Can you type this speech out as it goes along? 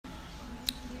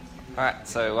Alright,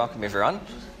 so welcome everyone.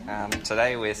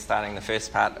 Today we're starting the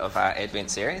first part of our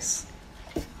Advent series,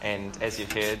 and as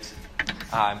you've heard,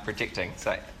 I'm projecting.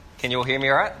 So, can you all hear me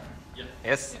alright? Yeah.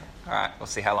 Yes? Alright, we'll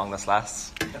see how long this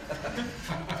lasts.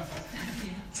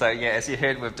 So as you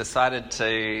heard, we've decided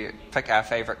to pick our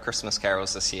favourite Christmas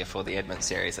carols this year for the Advent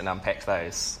series and unpack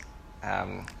those.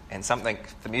 And something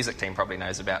the music team probably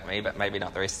knows about me, but maybe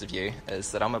not the rest of you,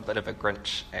 is that I'm a bit of a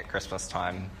Grinch at Christmas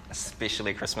time,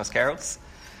 especially Christmas carols.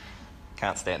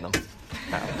 Can't stand them.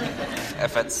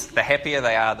 If it's the happier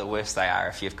they are, the worse they are.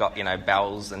 If you've got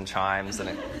bells and chimes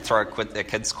and throw a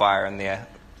kids choir in there.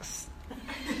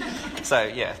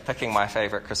 So picking my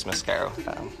favourite Christmas carol.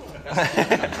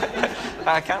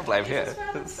 I can't blame you.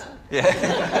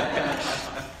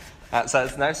 So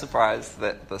it's no surprise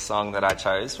that the song that I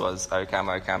chose was O Come,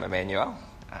 Emmanuel.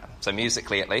 So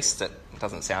musically at least, it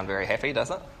doesn't sound very happy,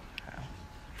 does it?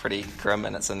 Pretty grim,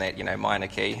 and it's in that minor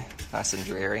key, nice and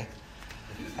dreary.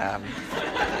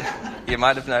 You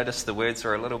might have noticed the words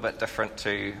were a little bit different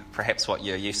to perhaps what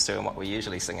you're used to and what we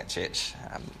usually sing at church.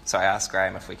 So I asked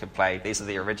Graham if we could play. These are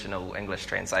the original English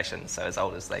translations, so as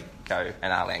old as they go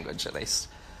in our language at least.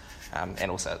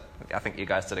 And also, I think you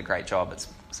guys did a great job. It's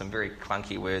some very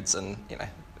clunky words, and it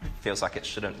feels like it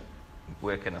shouldn't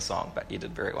work in a song, but you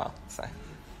did very well.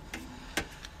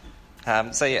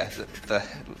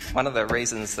 One of the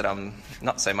reasons that I'm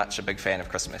not so much a big fan of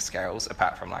Christmas carols,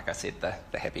 apart from, like I said,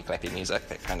 the happy clappy music,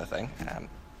 that kind of thing,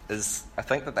 is I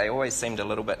think that they always seemed a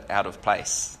little bit out of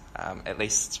place. At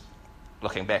least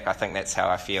looking back, I think that's how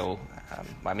I feel.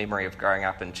 My memory of growing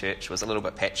up in church was a little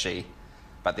bit patchy,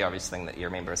 but the obvious thing that you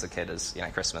remember as a kid is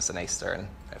Christmas and Easter, and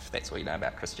if that's what you know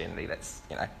about Christianity,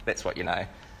 that's what you know.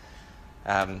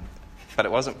 But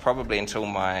it wasn't probably until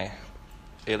my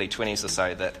early 20s or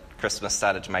so that Christmas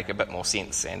started to make a bit more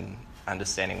sense and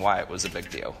understanding why it was a big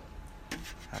deal.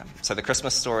 So the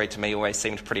Christmas story to me always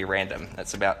seemed pretty random.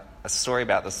 It's about a story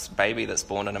about this baby that's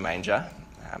born in a manger,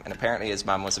 and apparently his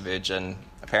mum was a virgin.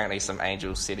 Apparently some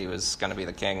angels said he was going to be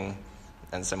the king,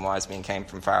 and some wise men came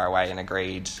from far away and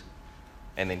agreed,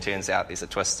 and then turns out there's a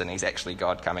twist and he's actually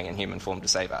God coming in human form to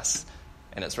save us.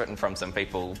 And it's written from some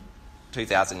people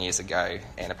 2,000 years ago,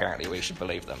 and apparently we should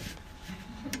believe them.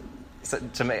 So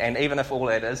to me, and even if all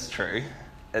that is true,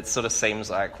 it sort of seems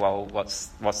like, well,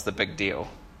 what's the big deal?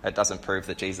 It doesn't prove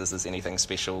that Jesus is anything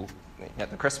special. The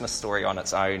Christmas story on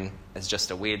its own is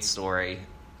just a weird story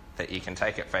that you can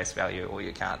take at face value or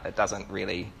you can't. It doesn't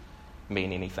really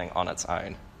mean anything on its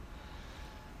own.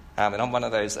 And I'm one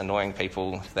of those annoying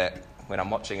people that when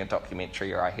I'm watching a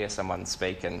documentary or I hear someone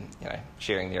speak and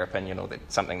sharing their opinion or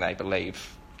something they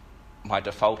believe, my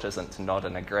default isn't to nod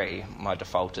and agree. My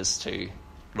default is to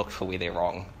look for where they're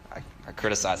wrong. I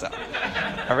criticise it.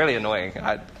 I'm really annoying.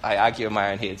 I argue in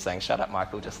my own head saying, shut up,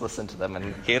 Michael, just listen to them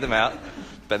and hear them out.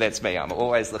 But that's me. I'm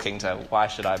always looking to, why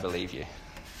should I believe you?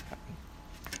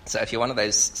 So if you're one of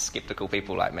those sceptical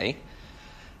people like me,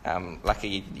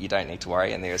 lucky you don't need to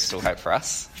worry, and there is still hope for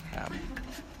us.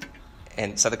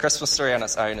 And so the Christmas story on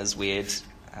its own is weird,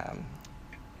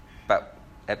 but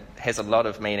it has a lot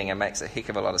of meaning and makes a heck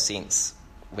of a lot of sense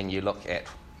when you look at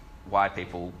why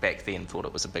people back then thought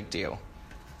it was a big deal.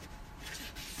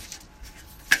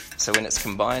 So when it's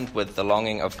combined with the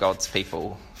longing of God's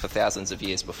people for thousands of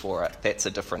years before it, that's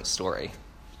a different story.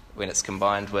 When it's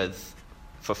combined with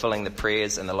fulfilling the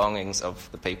prayers and the longings of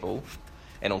the people,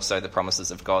 and also the promises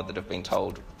of God that have been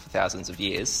told for thousands of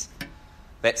years,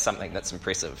 that's something that's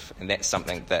impressive, and that's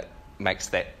something that makes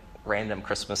that random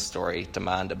Christmas story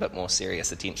demand a bit more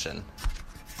serious attention.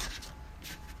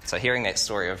 So hearing that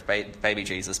story of baby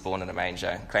Jesus born in a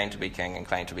manger, claimed to be king and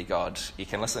claimed to be God, you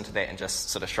can listen to that and just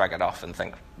sort of shrug it off and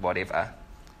think, whatever.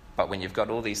 But when you've got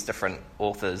all these different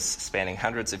authors spanning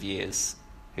hundreds of years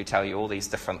who tell you all these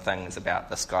different things about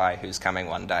this guy who's coming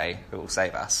one day who will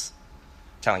save us,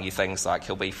 telling you things like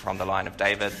he'll be from the line of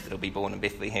David, that he'll be born in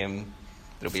Bethlehem,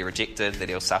 that he'll be rejected, that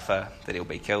he'll suffer, that he'll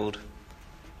be killed,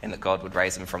 and that God would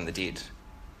raise him from the dead.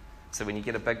 So when you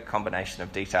get a big combination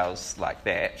of details like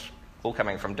that, all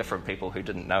coming from different people who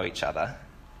didn't know each other,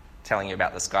 telling you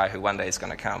about this guy who one day is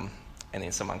going to come, and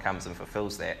then someone comes and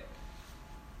fulfills that,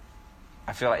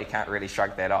 I feel like you can't really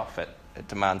shrug that off. It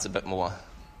demands a bit more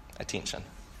attention.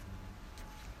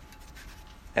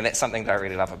 And that's something that I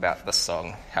really love about this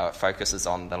song, how it focuses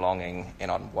on the longing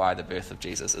and on why the birth of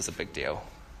Jesus is a big deal.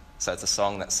 So it's a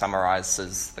song that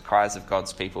summarises the cries of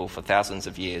God's people for thousands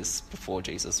of years before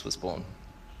Jesus was born.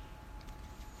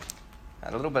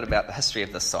 A little bit about the history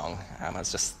of this song. I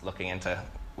was just looking into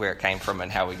where it came from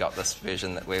and how we got this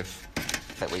version that we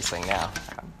sing now.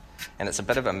 And it's a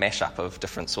bit of a mashup of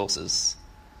different sources.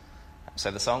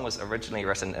 So the song was originally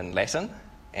written in Latin,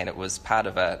 and it was part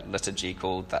of a liturgy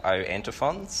called the O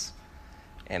Antiphons,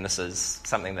 and this is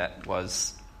something that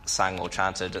was sung or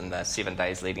chanted in the 7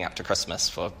 days leading up to Christmas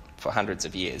for hundreds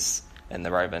of years in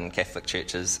the Roman Catholic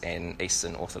churches and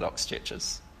Eastern Orthodox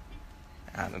churches.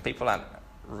 And people aren't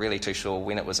really too sure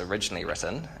when it was originally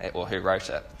written or who wrote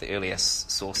it. The earliest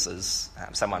sources,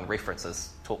 someone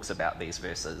talks about these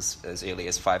verses as early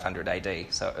as 500 AD,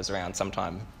 so it was around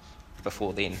sometime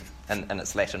before then in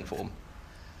its Latin form.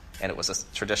 And it was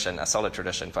a solid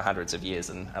tradition for hundreds of years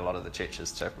in a lot of the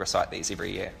churches to recite these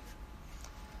every year.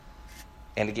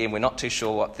 And again, we're not too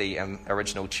sure what the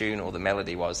original tune or the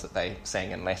melody was that they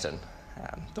sang in Latin.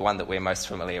 The one that we're most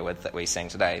familiar with that we sang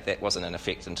today, that wasn't in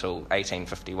effect until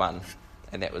 1851,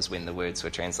 and that was when the words were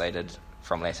translated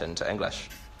from Latin to English.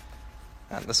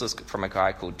 This was from a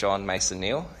guy called John Mason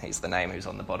Neale. He's the name who's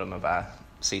on the bottom of our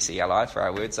CCLI for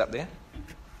our words up there.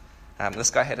 This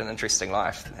guy had an interesting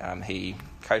life. He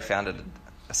co-founded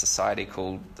a society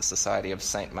called the Society of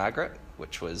St. Margaret,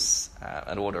 which was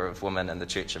an order of women in the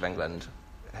Church of England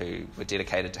who were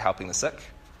dedicated to helping the sick.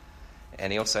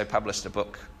 And he also published a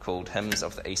book called Hymns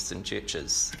of the Eastern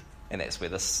Churches, and that's where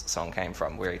this song came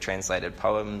from, where he translated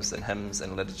poems and hymns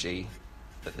and liturgy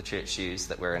that the church used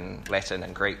that were in Latin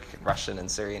and Greek, and Russian and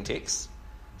Syrian texts.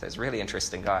 So he's a really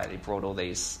interesting guy. He brought all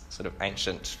these sort of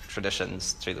ancient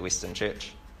traditions to the Western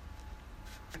Church.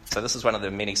 So this is one of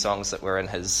the many songs that were in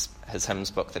his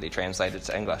hymns book that he translated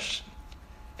to English.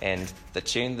 And the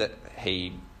tune that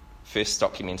he first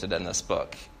documented in this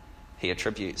book, he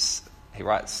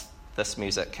writes, this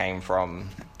music came from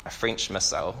a French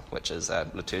missal, which is a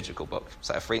liturgical book,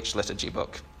 so a French liturgy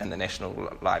book in the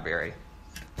National Library,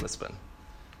 Lisbon.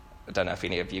 I don't know if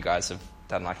any of you guys have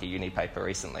done like a uni paper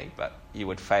recently, but you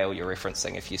would fail your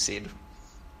referencing if you said,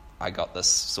 I got this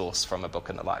source from a book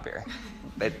in the library.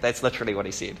 That's literally what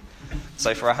he said.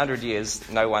 So for 100 years,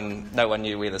 no one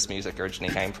knew where this music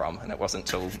originally came from, and it wasn't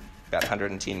until about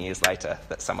 110 years later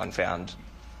that someone found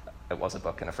it was a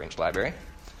book in a French library,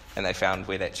 and they found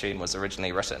where that tune was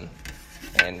originally written.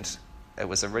 And it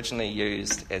was originally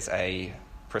used as a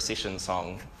procession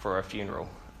song for a funeral,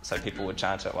 so people would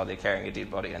chant it while they're carrying a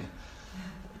dead body in.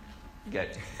 Yeah,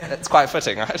 it's quite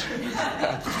fitting, right?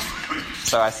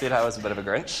 So I said I was a bit of a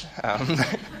Grinch.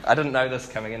 I didn't know this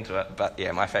coming into it, but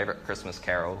yeah, my favourite Christmas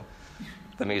carol,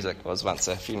 the music was once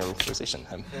a funeral procession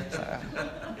hymn. So,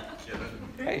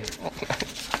 hey.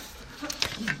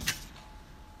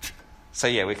 So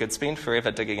yeah, we could spend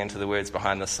forever digging into the words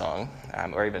behind this song,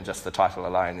 or even just the title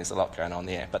alone. There's a lot going on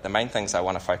there. But the main things I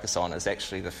want to focus on is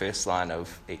actually the first line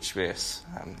of each verse.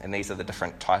 And these are the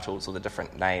different titles or the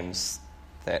different names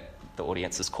that the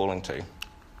audience is calling to.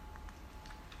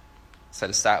 So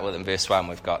to start with, in verse 1,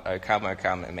 we've got O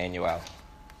come, Emmanuel,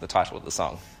 the title of the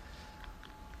song.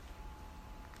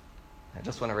 I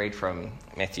just want to read from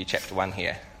Matthew chapter 1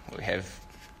 here. We have,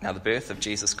 now the birth of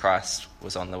Jesus Christ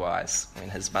was on the wise, when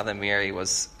his mother Mary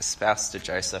was espoused to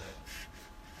Joseph.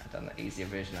 I've done the easier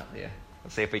version up there.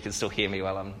 Let's see if we can still hear me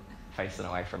while I'm facing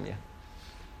away from you.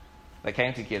 They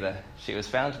came together. She was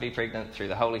found to be pregnant through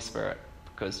the Holy Spirit,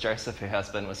 because Joseph, her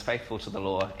husband, was faithful to the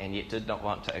law and yet did not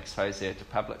want to expose her to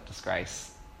public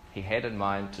disgrace. He had in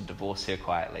mind to divorce her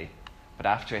quietly. But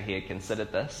after he had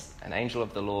considered this, an angel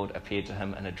of the Lord appeared to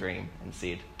him in a dream and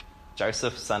said,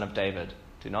 Joseph, son of David,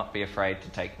 do not be afraid to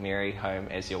take Mary home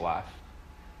as your wife,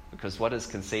 because what is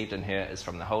conceived in her is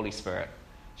from the Holy Spirit.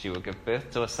 She will give birth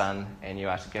to a son, and you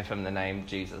are to give him the name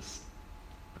Jesus,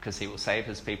 because he will save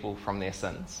his people from their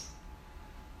sins.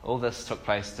 All this took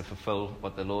place to fulfill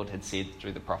what the Lord had said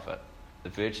through the prophet. The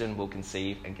virgin will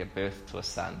conceive and give birth to a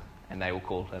son, and they will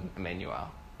call him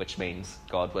Emmanuel, which means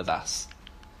God with us.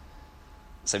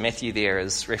 So Matthew there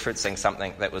is referencing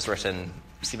something that was written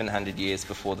 700 years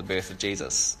before the birth of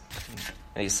Jesus.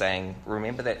 And he's saying,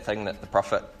 remember that thing that the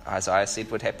prophet Isaiah said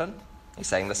would happen? He's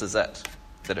saying this is it,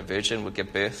 that a virgin would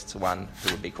give birth to one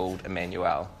who would be called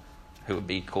Emmanuel, who would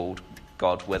be called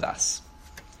God with us.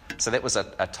 So that was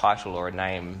a title or a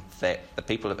name that the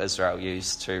people of Israel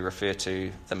used to refer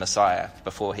to the Messiah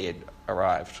before he had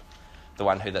arrived. The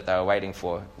one who that they were waiting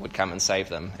for would come and save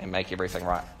them and make everything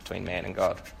right between man and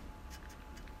God.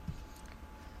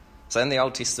 So in the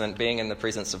Old Testament, being in the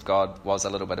presence of God was a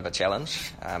little bit of a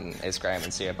challenge, as Graham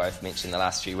and Sarah both mentioned the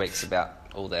last few weeks about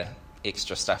all the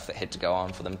extra stuff that had to go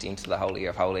on for them to enter the Holy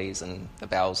of Holies and the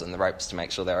bells and the ropes to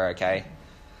make sure they were okay.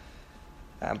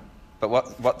 But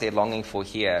what they're longing for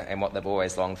here and what they've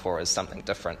always longed for is something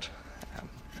different.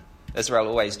 Israel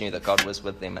always knew that God was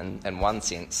with them in one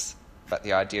sense, but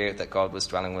the idea that God was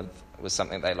dwelling with was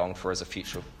something they longed for as a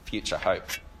future hope,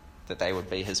 that they would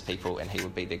be his people and he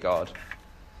would be their God.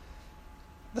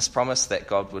 This promise that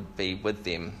God would be with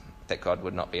them, that God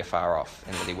would not be afar off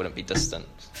and that he wouldn't be distant,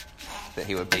 that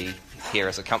he would be here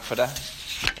as a comforter.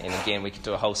 And again, we could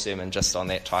do a whole sermon just on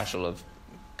that title of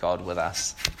God with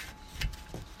us.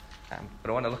 But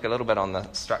I want to look a little bit on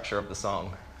the structure of the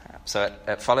song. So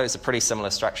it follows a pretty similar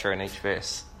structure in each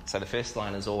verse. So the first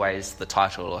line is always the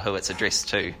title or who it's addressed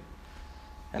to.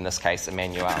 In this case,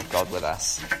 Emmanuel, God with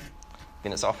us.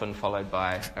 Then it's often followed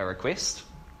by a request.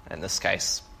 In this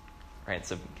case,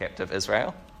 ransom captive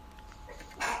Israel.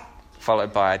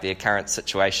 Followed by the current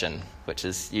situation, which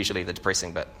is usually the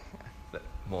depressing bit that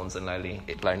mourns in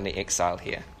lonely exile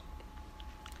here.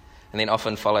 And then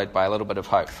often followed by a little bit of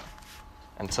hope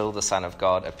until the Son of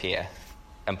God appear,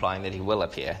 implying that he will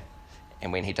appear.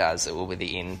 And when he does, it will be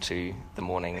the end to the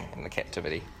mourning and the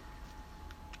captivity.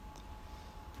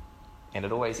 And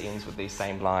it always ends with these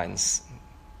same lines,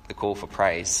 the call for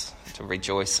praise, to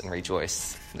rejoice and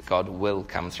rejoice, that God will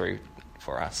come through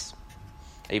for us.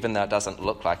 Even though it doesn't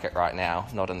look like it right now,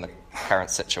 not in the current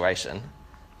situation,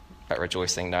 but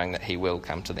rejoicing knowing that he will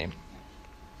come to them.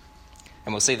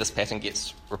 And we'll see this pattern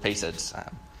gets repeated.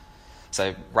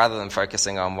 So rather than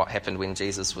focusing on what happened when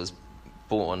Jesus was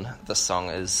born, this song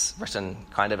is written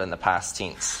kind of in the past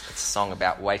tense. It's a song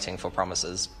about waiting for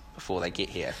promises before they get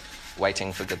here,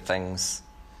 waiting for good things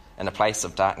in a place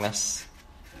of darkness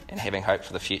and having hope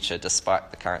for the future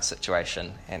despite the current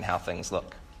situation and how things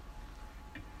look.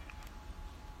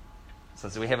 So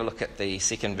as we have a look at the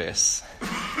second verse,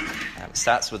 it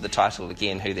starts with the title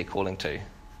again, who they're calling to.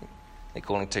 They're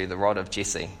calling to the rod of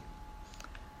Jesse.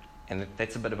 And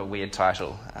that's a bit of a weird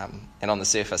title. And on the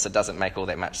surface, it doesn't make all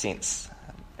that much sense.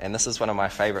 And this is one of my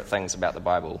favourite things about the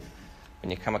Bible. When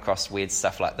you come across weird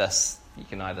stuff like this, you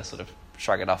can either sort of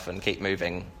shrug it off and keep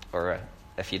moving, or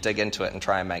if you dig into it and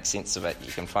try and make sense of it,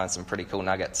 you can find some pretty cool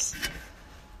nuggets.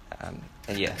 And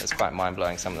yeah, it's quite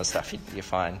mind-blowing, some of the stuff you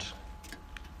find.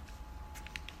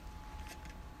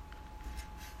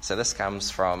 So this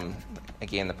comes from,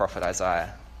 again, the prophet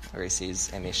Isaiah, where he says,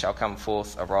 "And there shall come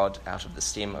forth a rod out of the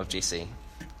stem of Jesse.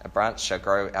 A branch shall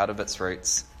grow out of its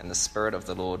roots, and the Spirit of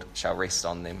the Lord shall rest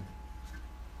on them,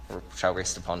 or shall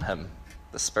rest upon him.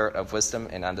 The Spirit of wisdom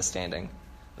and understanding,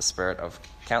 the Spirit of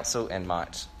counsel and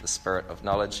might, the Spirit of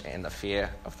knowledge and the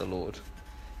fear of the Lord.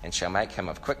 And shall make him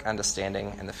of quick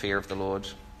understanding and the fear of the Lord.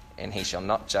 And he shall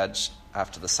not judge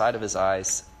after the sight of his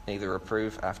eyes, neither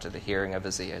reprove after the hearing of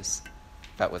his ears.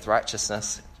 But with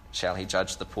righteousness shall he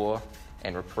judge the poor,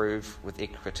 and reprove with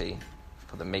equity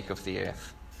for the meek of the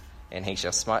earth. And he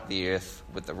shall smite the earth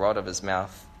with the rod of his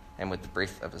mouth, and with the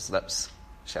breath of his lips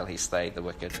shall he slay the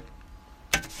wicked."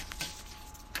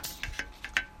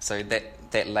 So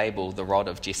that label, the rod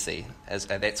of Jesse,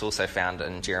 that's also found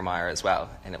in Jeremiah as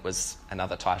well. And it was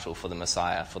another title for the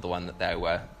Messiah, for the one that they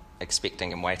were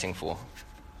expecting and waiting for.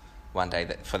 One day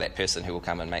for that person who will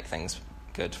come and make things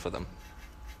good for them.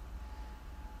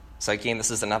 So again, this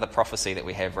is another prophecy that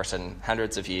we have written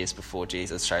hundreds of years before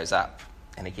Jesus shows up.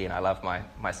 And again, I love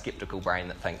my skeptical brain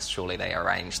that thinks surely they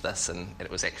arranged this and it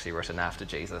was actually written after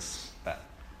Jesus. But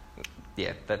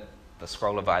yeah, the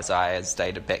scroll of Isaiah is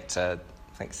dated back to,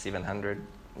 I think, 700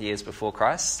 years before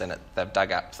Christ. And they've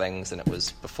dug up things, and it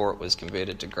was before it was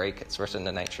converted to Greek. It's written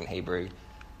in ancient Hebrew.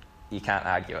 You can't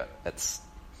argue it.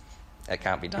 It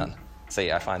can't be done. So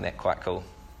yeah, I find that quite cool.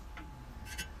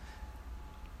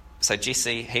 So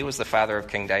Jesse, he was the father of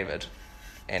King David,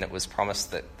 and it was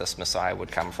promised that this Messiah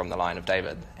would come from the line of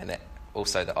David, and that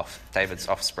also David's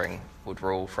offspring would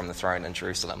rule from the throne in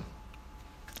Jerusalem.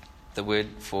 The word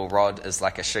for rod is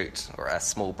like a shoot or a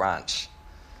small branch,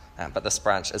 but this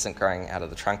branch isn't growing out of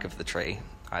the trunk of the tree.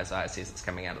 Isaiah says it's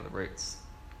coming out of the roots.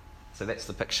 So that's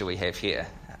the picture we have here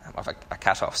of a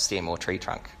cut-off stem or tree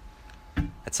trunk.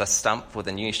 It's a stump with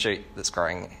a new shoot that's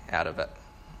growing out of it,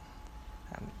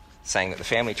 saying that the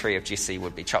family tree of Jesse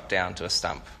would be chopped down to a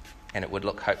stump, and it would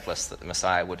look hopeless that the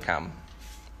Messiah would come.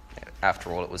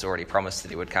 After all, it was already promised that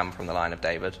he would come from the line of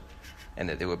David, and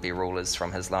that there would be rulers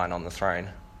from his line on the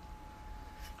throne.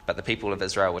 But the people of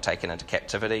Israel were taken into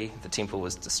captivity, the temple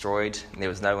was destroyed, and there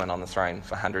was no one on the throne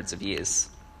for hundreds of years.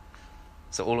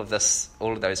 So all of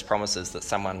those promises that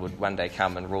someone would one day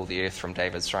come and rule the earth from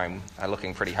David's throne are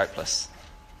looking pretty hopeless.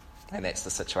 And that's the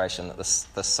situation that this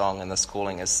song and this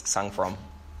calling is sung from.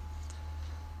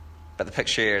 But the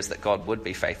picture here is that God would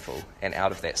be faithful, and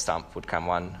out of that stump would come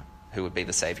one who would be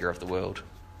the saviour of the world.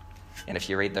 And if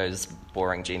you read those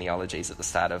boring genealogies at the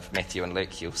start of Matthew and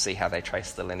Luke, you'll see how they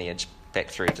trace the lineage back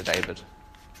through to David.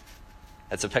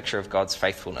 It's a picture of God's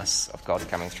faithfulness, of God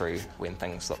coming through when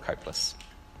things look hopeless.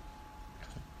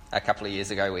 A couple of years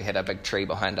ago, we had a big tree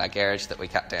behind our garage that we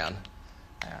cut down.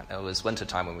 It was winter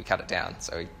time when we cut it down,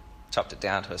 so we chopped it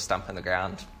down to a stump in the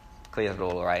ground, cleared it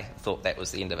all away, thought that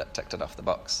was the end of it, ticked it off the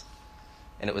box.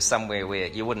 And it was somewhere where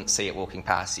you wouldn't see it walking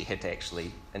past. You had to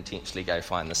actually intentionally go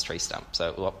find this tree stump. So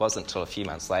it wasn't until a few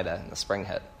months later, and the spring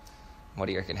hit. What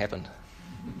do you reckon happened?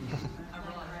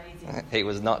 He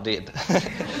was not dead.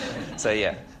 So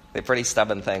yeah, they're pretty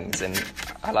stubborn things. And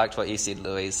I liked what you said,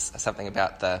 Louise, something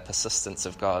about the persistence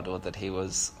of God, or that he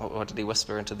was, what did he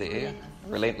whisper into the air?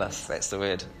 Relentless, that's the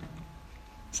word.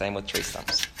 Same with tree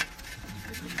stumps.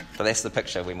 But that's the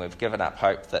picture when we've given up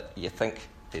hope, that you think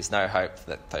there's no hope,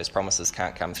 that those promises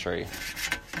can't come through,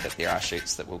 that there are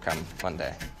shoots that will come one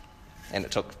day. And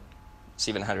it took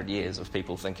 700 years of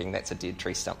people thinking that's a dead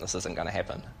tree stump, this isn't going to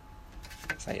happen.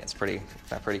 So yeah, it's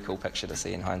a pretty cool picture to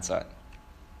see in hindsight.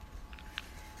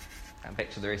 And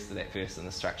back to the rest of that verse and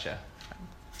the structure.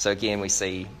 So again, we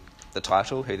see the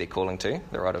title, who they're calling to,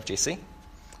 the rod of Jesse,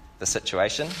 the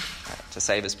situation, to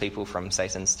save his people from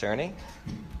Satan's tyranny,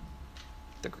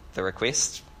 the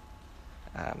request,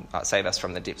 save us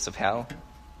from the depths of hell,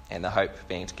 and the hope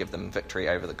being to give them victory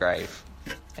over the grave.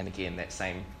 And again, that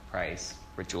same praise,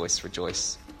 rejoice,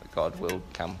 rejoice, that God will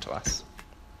come to us.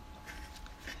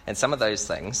 And some of those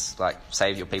things, like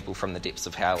save your people from the depths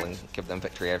of hell and give them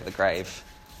victory over the grave,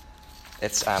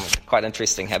 it's quite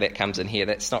interesting how that comes in here.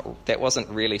 That wasn't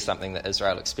really something that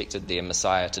Israel expected their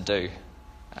Messiah to do.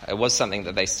 It was something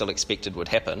that they still expected would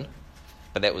happen,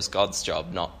 but that was God's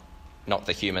job, not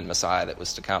the human Messiah that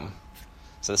was to come.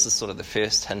 So this is sort of the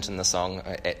first hint in the song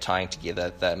at tying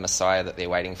together the Messiah that they're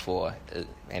waiting for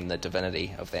and the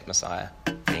divinity of that Messiah,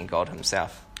 being God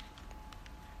himself.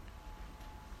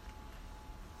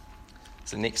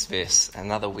 So next verse,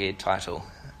 another weird title.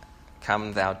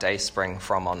 Come thou dayspring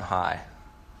from on high.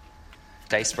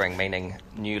 Dayspring meaning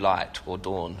new light or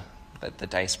dawn, but the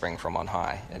dayspring from on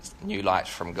high. It's new light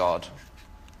from God.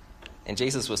 And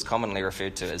Jesus was commonly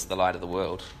referred to as the light of the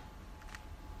world.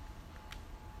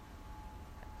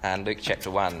 And Luke chapter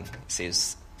 1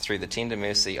 says, through the tender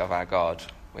mercy of our God,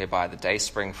 whereby the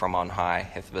dayspring from on high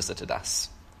hath visited us,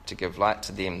 to give light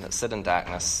to them that sit in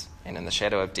darkness and in the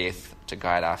shadow of death, to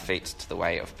guide our feet to the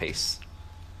way of peace.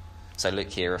 So Luke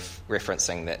here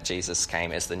referencing that Jesus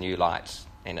came as the new light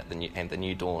and the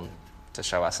new dawn to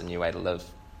show us a new way to live.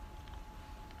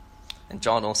 And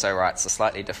John also writes a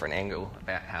slightly different angle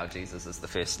about how Jesus is the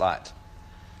first light,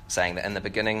 saying that in the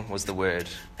beginning was the Word,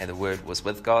 and the Word was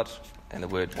with God, and the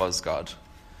Word was God.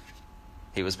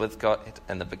 He was with God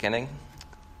in the beginning.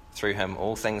 Through him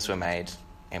all things were made,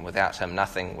 and without him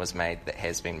nothing was made that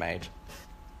has been made.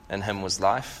 In him was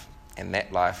life, and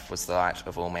that life was the light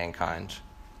of all mankind.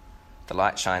 The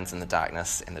light shines in the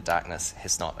darkness, and the darkness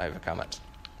has not overcome it.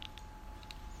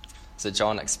 So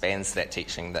John expands that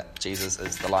teaching that Jesus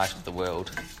is the light of the world,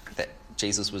 that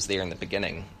Jesus was there in the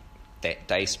beginning, that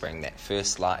dayspring, that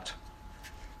first light.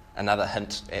 Another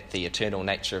hint at the eternal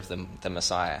nature of the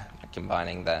Messiah,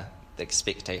 combining the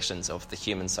expectations of the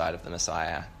human side of the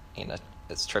Messiah and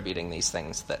attributing these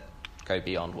things that go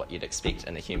beyond what you'd expect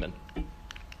in a human.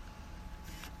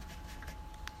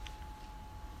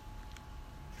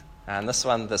 And this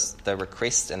one, the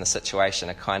request and the situation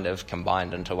are kind of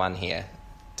combined into one here.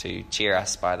 To cheer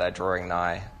us by thy drawing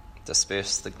nigh,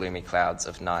 disperse the gloomy clouds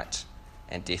of night,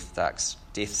 and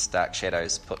death's dark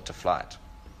shadows put to flight.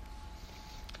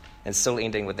 And still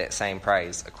ending with that same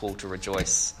praise, a call to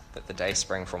rejoice that the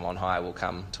dayspring from on high will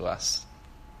come to us.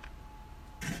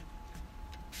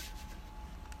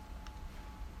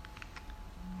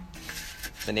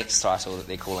 The next title that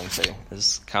they're calling to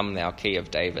is Come Thou Key of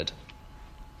David.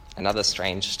 Another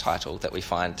strange title that we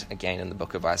find again in the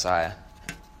book of Isaiah.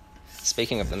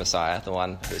 Speaking of the Messiah, the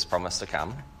one who is promised to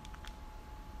come,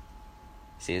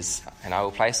 he says, and I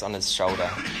will place on his shoulder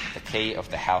the key of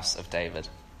the house of David.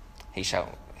 He shall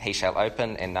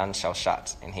open and none shall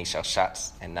shut, and he shall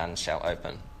shut and none shall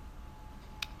open.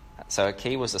 So a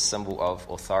key was a symbol of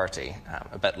authority,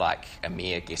 a bit like a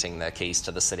mayor getting the keys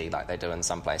to the city like they do in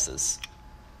some places.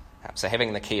 So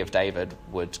having the key of David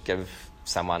would give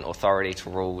someone authority to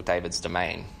rule David's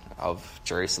domain of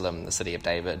Jerusalem, the city of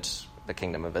David, the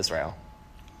kingdom of Israel.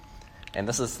 And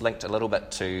this is linked a little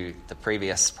bit to the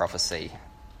previous prophecy,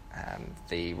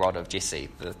 the rod of Jesse,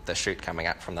 the shoot coming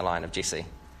up from the line of Jesse.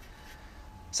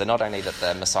 So not only that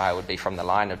the Messiah would be from the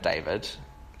line of David,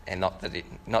 and not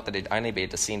that he'd only be a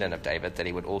descendant of David, that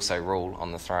he would also rule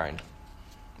on the throne.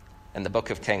 In the book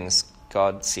of Kings,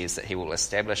 God says that he will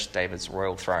establish David's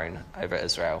royal throne over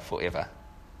Israel forever.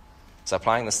 So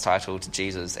applying this title to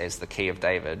Jesus as the key of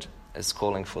David is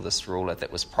calling for this ruler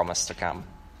that was promised to come.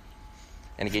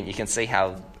 And again, you can see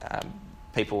how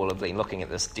people will have been looking at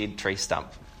this dead tree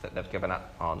stump that they've given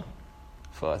up on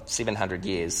for 700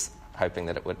 years, hoping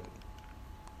that it would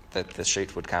the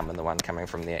shoot would come and the one coming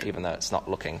from there, even though it's not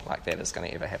looking like that is going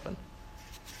to ever happen.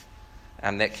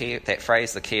 That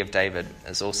phrase, the key of David,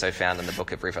 is also found in the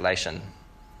book of Revelation.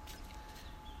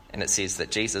 And it says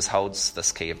that Jesus holds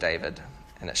this key of David,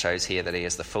 and it shows here that he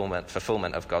is the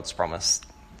fulfillment of God's promise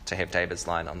to have David's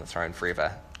line on the throne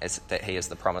forever, as that he is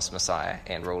the promised Messiah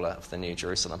and ruler of the New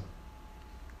Jerusalem.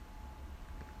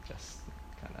 Just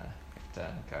kind of have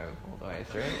to go all the way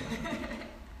through.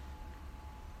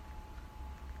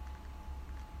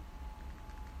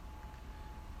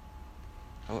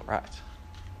 All right.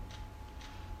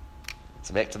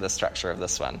 So back to the structure of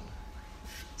this one.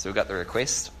 So we've got the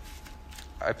request: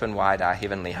 open wide our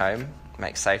heavenly home,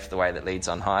 make safe the way that leads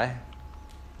on high,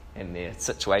 and their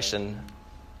situation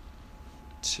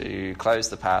to close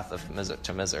the path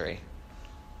to misery.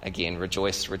 Again,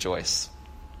 rejoice, rejoice.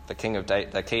 The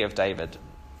key of David,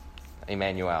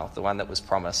 Emmanuel, the one that was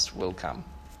promised, will come.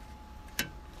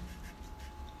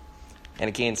 And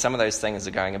again, some of those things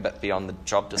are going a bit beyond the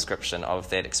job description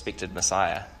of that expected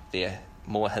Messiah. They're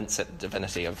more hints at the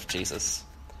divinity of Jesus.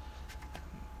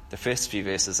 The first few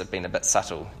verses have been a bit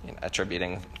subtle,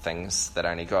 attributing things that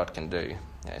only God can do.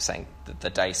 Saying the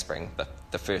day spring,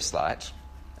 the first light,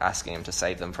 asking him to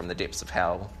save them from the depths of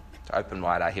hell, to open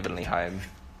wide our heavenly home,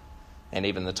 and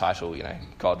even the title,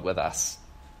 God with us.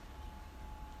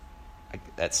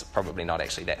 That's probably not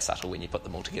actually that subtle when you put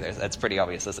them all together. It's pretty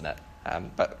obvious, isn't it?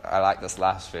 But I like this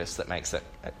last verse that makes it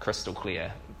crystal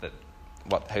clear that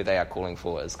who they are calling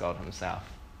for is God himself.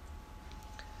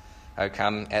 O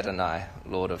come, Adonai,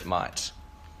 Lord of might.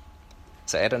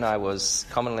 So Adonai was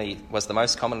the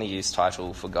most commonly used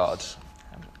title for God.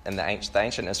 And the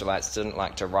ancient Israelites didn't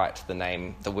like to write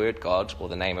the word God or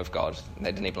the name of God. And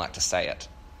they didn't even like to say it.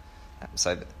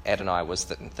 So Adonai was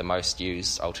the most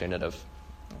used alternative.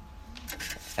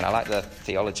 And I like the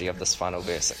theology of this final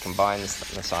verse. It combines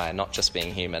the Messiah not just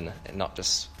being human and not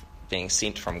just being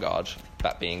sent from God,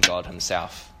 but being God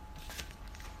himself.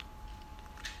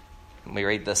 And we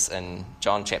read this in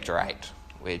John chapter 8,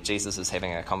 where Jesus is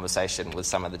having a conversation with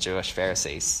some of the Jewish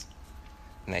Pharisees.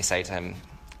 And they say to him,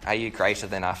 "Are you greater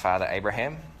than our father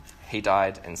Abraham? He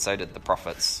died, and so did the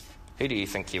prophets. Who do you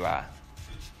think you are?"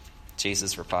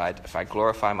 Jesus replied, "If I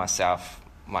glorify myself,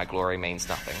 my glory means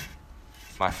nothing.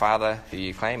 My Father, who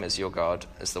you claim is your God,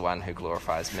 is the one who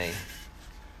glorifies me.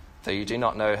 Though you do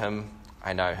not know him,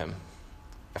 I know him.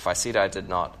 If I said I did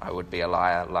not, I would be a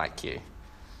liar like you.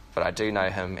 But I do know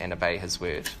him and obey his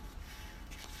word.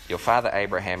 Your father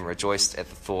Abraham rejoiced at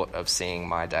the thought of seeing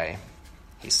my day.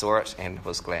 He saw it and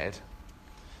was glad."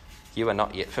 "You are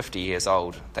not yet 50 years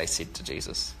old," they said to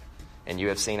Jesus, "and you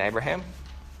have seen Abraham?"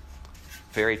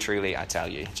 "Very truly I tell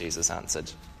you," Jesus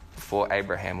answered, "before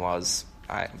Abraham was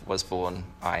born,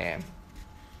 I am."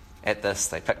 At this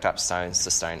they picked up stones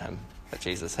to stone him, but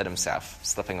Jesus hid himself,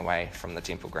 slipping away from the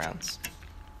temple grounds.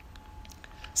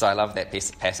 So I love that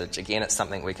passage. Again, it's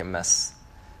something we can miss,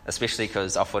 especially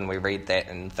because often we read that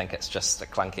and think it's just a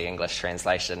clunky English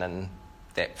translation, and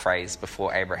that phrase,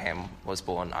 "before Abraham was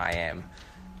born, I am,"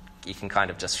 you can kind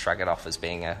of just shrug it off as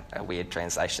being a weird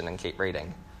translation and keep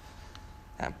reading.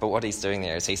 But what he's doing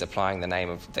there is he's applying the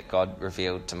name that God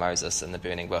revealed to Moses in the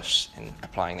burning bush and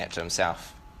applying that to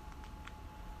himself.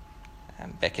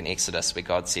 Back in Exodus, where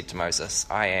God said to Moses,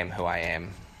 "I am who I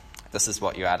am. This is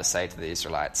what you are to say to the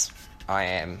Israelites. I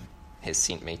am has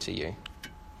sent me to you."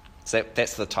 So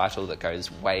that's the title that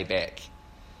goes way back.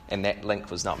 And that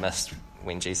link was not missed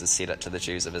when Jesus said it to the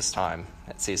Jews of his time.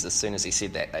 It says as soon as he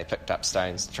said that, they picked up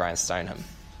stones to try and stone him.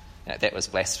 That was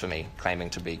blasphemy,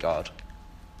 claiming to be God.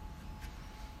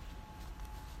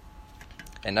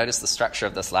 And notice the structure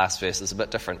of this last verse is a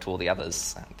bit different to all the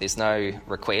others. There's no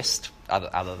request,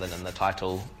 other than in the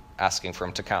title, asking for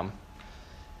him to come.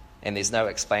 And there's no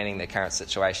explaining their current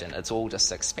situation. It's all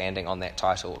just expanding on that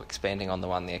title, expanding on the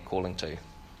one they're calling to.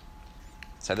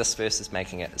 So this verse is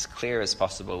making it as clear as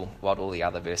possible what all the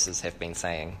other verses have been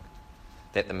saying,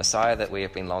 that the Messiah that we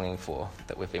have been longing for,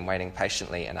 that we've been waiting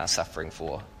patiently in our suffering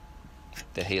for,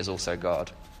 that he is also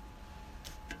God.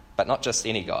 But not just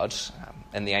any God.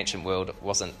 In the ancient world, it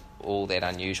wasn't all that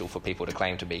unusual for people to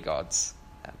claim to be gods.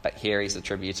 But here he's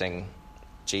attributing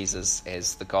Jesus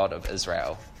as the God of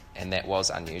Israel, and that was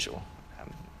unusual.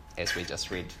 As we just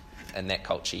read, in that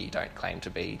culture you don't claim to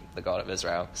be the God of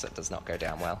Israel because it does not go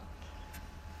down well.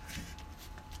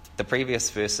 The previous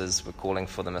verses were calling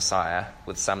for the Messiah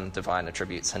with some divine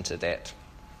attributes hinted at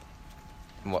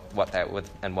what they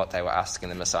were asking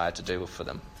the Messiah to do for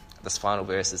them. This final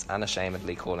verse is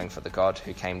unashamedly calling for the God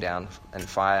who came down in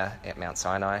fire at Mount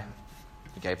Sinai,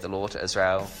 who gave the law to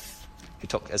Israel, who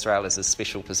took Israel as his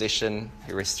special possession,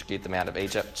 who rescued them out of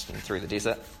Egypt and through the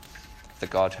desert, the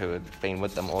God who had been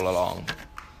with them all along.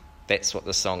 That's what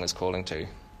this song is calling to.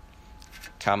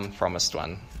 Come, promised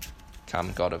one.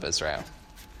 Come, God of Israel.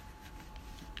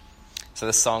 So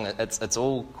this song, it's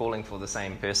all calling for the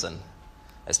same person.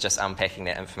 It's just unpacking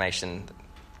that information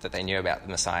that they knew about the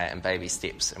Messiah in baby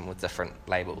steps and with different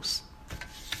labels.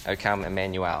 O come,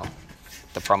 Emmanuel,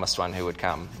 the promised one who would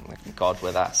come, God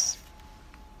with us.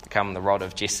 Come, the rod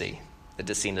of Jesse, the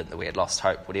descendant that we had lost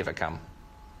hope would ever come.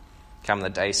 Come, the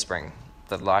day spring,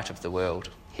 the light of the world,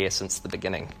 here since the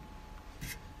beginning.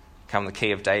 Come, the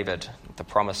key of David, the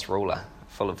promised ruler,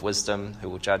 full of wisdom, who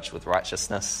will judge with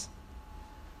righteousness.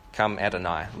 Come,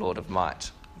 Adonai, Lord of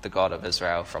might, the God of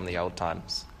Israel from the old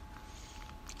times.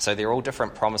 So they're all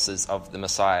different promises of the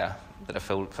Messiah that are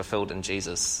fulfilled in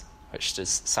Jesus, which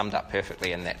is summed up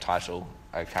perfectly in that title,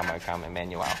 O come,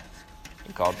 Emmanuel,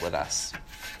 God with us.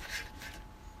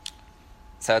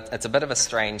 So it's a bit of a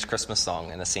strange Christmas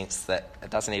song in the sense that it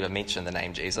doesn't even mention the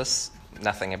name Jesus.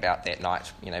 Nothing about that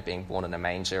night, being born in a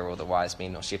manger or the wise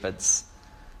men or shepherds.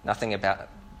 Nothing about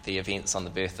the events on the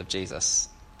birth of Jesus.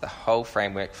 The whole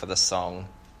framework for this song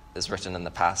is written in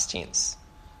the past tense,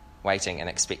 waiting and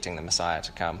expecting the Messiah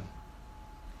to come.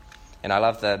 And I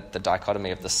love the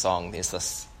dichotomy of this song. There's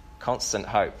this constant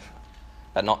hope,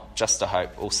 but not just a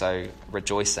hope, also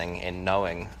rejoicing and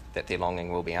knowing that their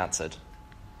longing will be answered.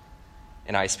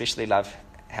 And I especially love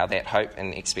how that hope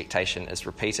and expectation is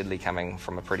repeatedly coming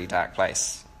from a pretty dark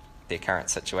place, their current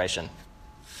situation.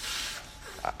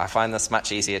 I find this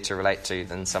much easier to relate to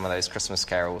than some of those Christmas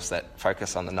carols that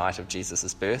focus on the night of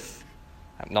Jesus' birth.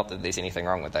 Not that there's anything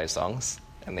wrong with those songs,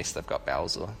 unless they've got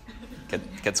bells or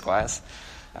kids' choirs.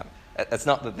 It's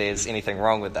not that there's anything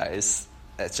wrong with those.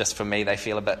 It's just, for me, they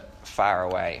feel a bit far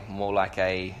away, more like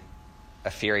a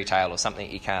fairy tale or something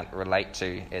you can't relate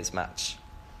to as much.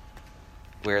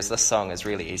 Whereas this song is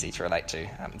really easy to relate to.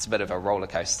 It's a bit of a roller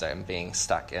coaster and being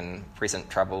stuck in present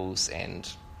troubles and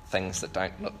things that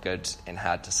don't look good and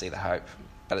hard to see the hope,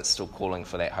 but it's still calling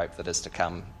for that hope that is to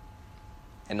come,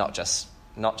 and not just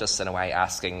in a way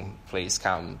asking, please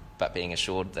come, but being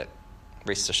assured that,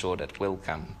 rest assured, it will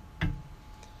come.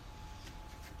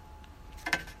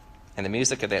 And the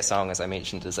music of that song, as I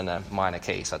mentioned, is in a minor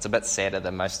key, so it's a bit sadder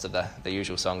than most of the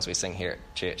usual songs we sing here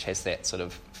at church. Has that sort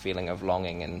of feeling of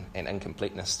longing and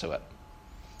incompleteness to it.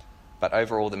 But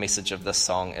overall, the message of this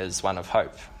song is one of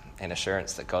hope and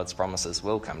assurance that God's promises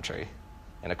will come true,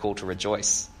 and a call to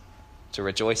rejoice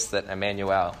that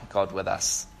Emmanuel, God with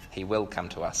us, he will come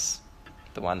to us.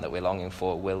 The one that we're longing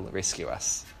for will rescue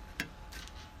us.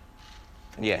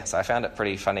 And yeah, so I found it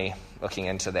pretty funny looking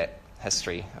into that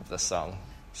history of this song.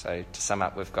 So to sum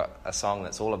up, we've got a song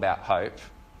that's all about hope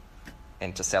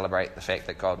and to celebrate the fact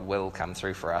that God will come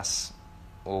through for us,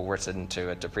 all written to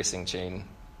a depressing tune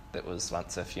that was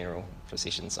once a funeral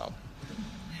procession song.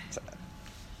 So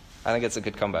I think it's a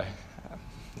good combo.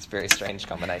 It's a very strange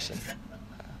combination.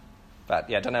 But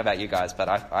yeah, I don't know about you guys, but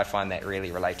I find that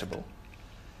really relatable.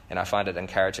 And I find it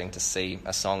encouraging to see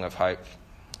a song of hope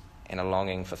and a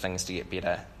longing for things to get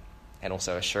better, and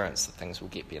also assurance that things will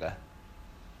get better,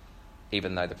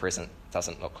 even though the present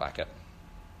doesn't look like it.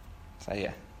 So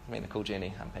yeah, it's been a cool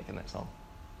journey unpacking that song.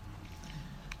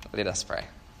 Let us pray.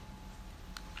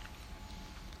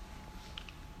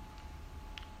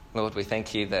 Lord, we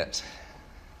thank you that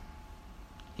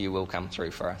you will come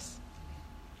through for us.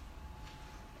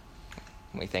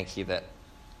 We thank you that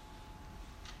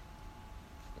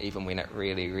even when it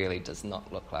really, really does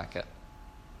not look like it,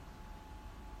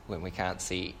 when we can't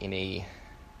see any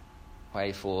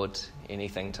way forward,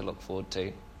 anything to look forward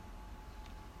to,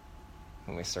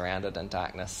 when we're surrounded in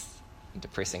darkness and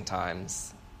depressing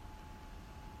times,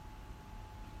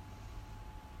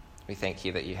 we thank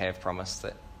you that you have promised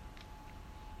that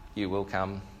you will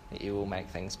come, that you will make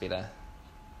things better.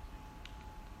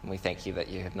 And we thank you that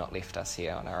you have not left us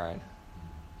here on our own.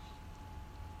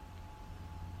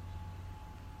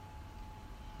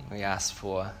 We ask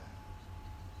for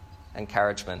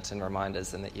encouragement and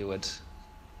reminders, and that you would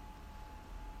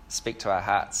speak to our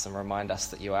hearts and remind us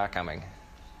that you are coming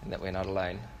and that we're not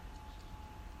alone.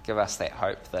 Give us that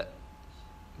hope that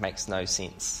makes no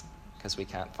sense because we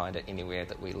can't find it anywhere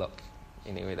that we look,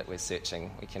 anywhere that we're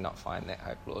searching. We cannot find that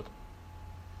hope, Lord.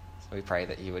 So we pray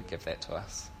that you would give that to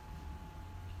us.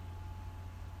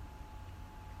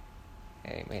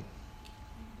 Amen.